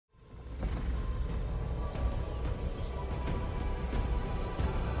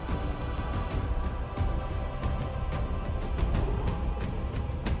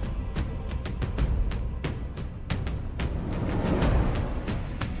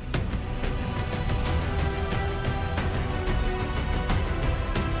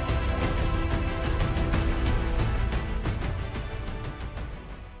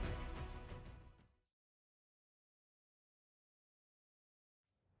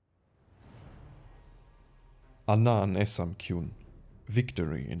Anan Esam Qun,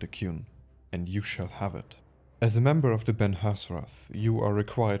 victory in the Qun, and you shall have it. As a member of the Ben-Hassrath, you are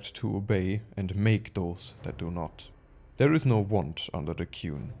required to obey and make those that do not. There is no want under the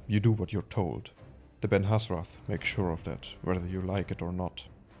Qun, you do what you're told. The Ben-Hassrath make sure of that, whether you like it or not.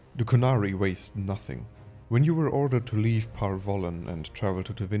 The Qunari waste nothing. When you were ordered to leave Parvolan and travel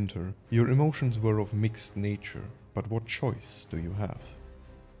to Tevinter, your emotions were of mixed nature, but what choice do you have?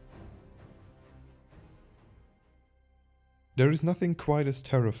 There is nothing quite as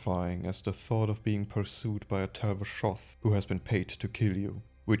terrifying as the thought of being pursued by a Tal-Vashoth who has been paid to kill you,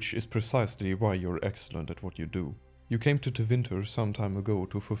 which is precisely why you're excellent at what you do. You came to Tevinter some time ago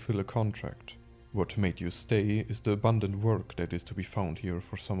to fulfill a contract. What made you stay is the abundant work that is to be found here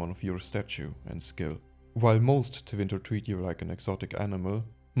for someone of your stature and skill. While most Tevinter treat you like an exotic animal,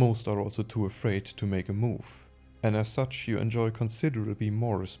 most are also too afraid to make a move, and as such you enjoy considerably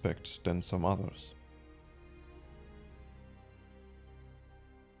more respect than some others.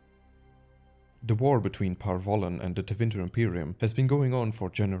 The war between Parvolan and the Tevinter Imperium has been going on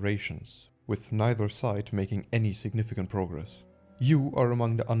for generations, with neither side making any significant progress. You are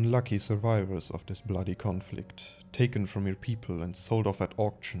among the unlucky survivors of this bloody conflict, taken from your people and sold off at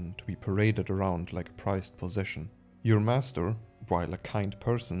auction to be paraded around like a prized possession. Your master, while a kind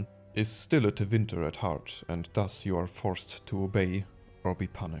person, is still a Tevinter at heart, and thus you are forced to obey or be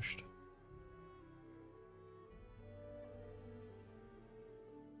punished.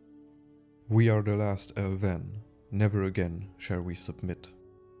 We are the last Elven, never again shall we submit.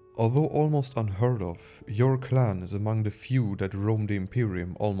 Although almost unheard of, your clan is among the few that roam the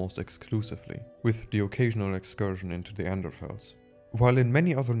Imperium almost exclusively, with the occasional excursion into the Anderfels. While in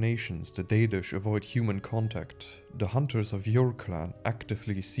many other nations the Dalish avoid human contact, the hunters of your clan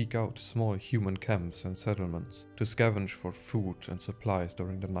actively seek out small human camps and settlements to scavenge for food and supplies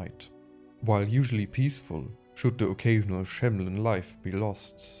during the night. While usually peaceful, should the occasional Shemlin life be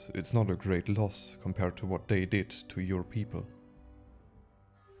lost, it's not a great loss compared to what they did to your people.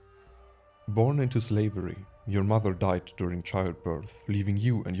 Born into slavery, your mother died during childbirth, leaving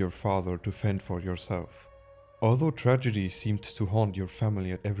you and your father to fend for yourself. Although tragedy seemed to haunt your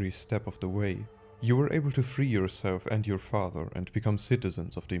family at every step of the way, you were able to free yourself and your father and become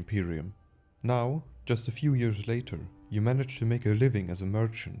citizens of the Imperium. Now, just a few years later, you managed to make a living as a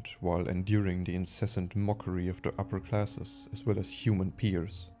merchant while enduring the incessant mockery of the upper classes as well as human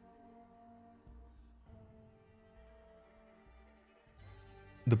peers.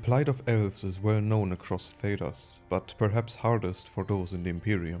 The plight of elves is well known across Thedas, but perhaps hardest for those in the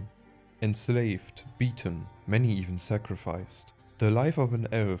Imperium. Enslaved, beaten, many even sacrificed, the life of an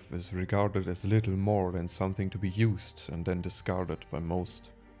elf is regarded as little more than something to be used and then discarded by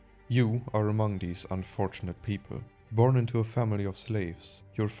most. You are among these unfortunate people. Born into a family of slaves,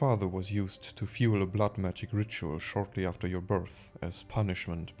 your father was used to fuel a blood magic ritual shortly after your birth as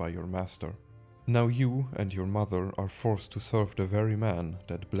punishment by your master. Now you and your mother are forced to serve the very man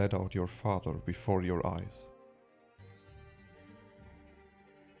that bled out your father before your eyes.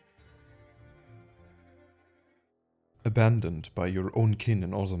 Abandoned by your own kin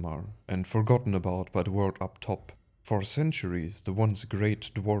in Orzammar and forgotten about by the world up top, for centuries the once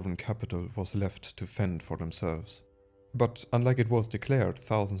great dwarven capital was left to fend for themselves. But unlike it was declared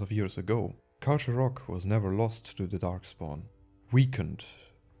thousands of years ago, Kal-Sharok was never lost to the Darkspawn. Weakened,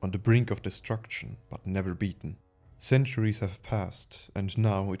 on the brink of destruction, but never beaten. Centuries have passed, and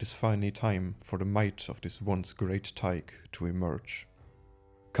now it is finally time for the might of this once great Taig to emerge.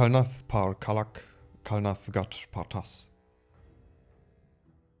 Kalnath par Kalak, Kalnath gat partas.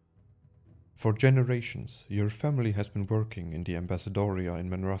 For generations, your family has been working in the Ambassadoria in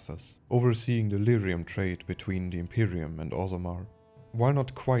Menrathas, overseeing the Lyrium trade between the Imperium and Orzammar. While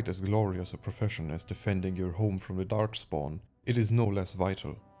not quite as glorious a profession as defending your home from the Darkspawn, it is no less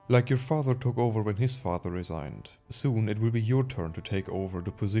vital. Like your father took over when his father resigned, soon it will be your turn to take over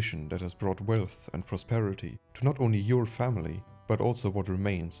the position that has brought wealth and prosperity to not only your family, but also what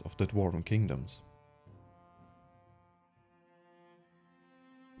remains of the Dwarven kingdoms.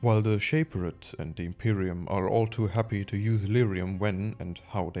 While the Shaperate and the Imperium are all too happy to use Lyrium when and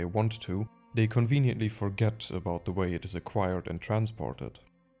how they want to, they conveniently forget about the way it is acquired and transported.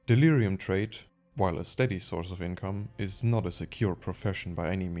 The Lyrium trade, while a steady source of income, is not a secure profession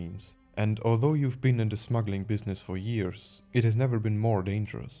by any means, and although you've been in the smuggling business for years, it has never been more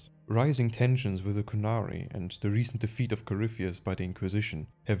dangerous. Rising tensions with the Qunari and the recent defeat of Corypheus by the Inquisition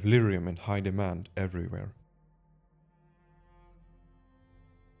have Lyrium in high demand everywhere.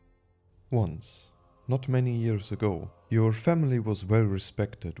 Once, not many years ago, your family was well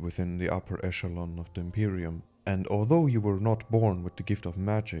respected within the upper echelon of the Imperium, And although you were not born with the gift of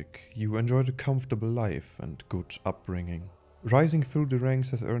magic, you enjoyed a comfortable life and good upbringing. Rising through the ranks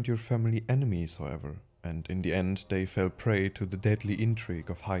has earned your family enemies, however, and in the end they fell prey to the deadly intrigue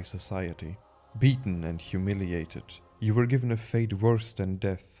of high society. Beaten and humiliated, you were given a fate worse than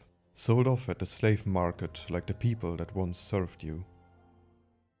death, sold off at the slave market like the people that once served you.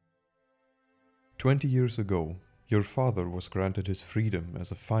 20 years ago, your father was granted his freedom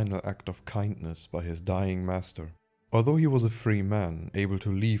as a final act of kindness by his dying master. Although he was a free man, able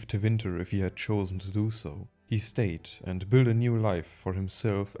to leave Tevinter if he had chosen to do so, he stayed and built a new life for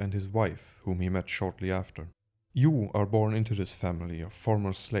himself and his wife, whom he met shortly after. You are born into this family of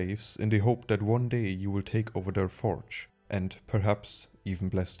former slaves in the hope that one day you will take over their forge, and perhaps even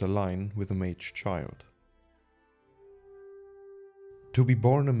bless the line with a mage child. To be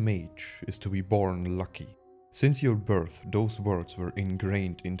born a mage is to be born lucky. Since your birth, those words were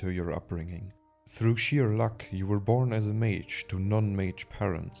ingrained into your upbringing. Through sheer luck, you were born as a mage to non-mage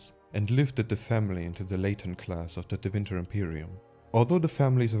parents, and lifted the family into the Laetan class of the Tevinter Imperium. Although the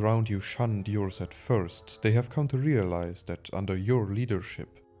families around you shunned yours at first, they have come to realize that under your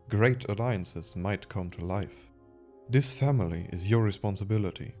leadership, great alliances might come to life. This family is your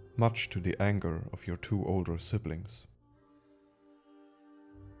responsibility, much to the anger of your two older siblings.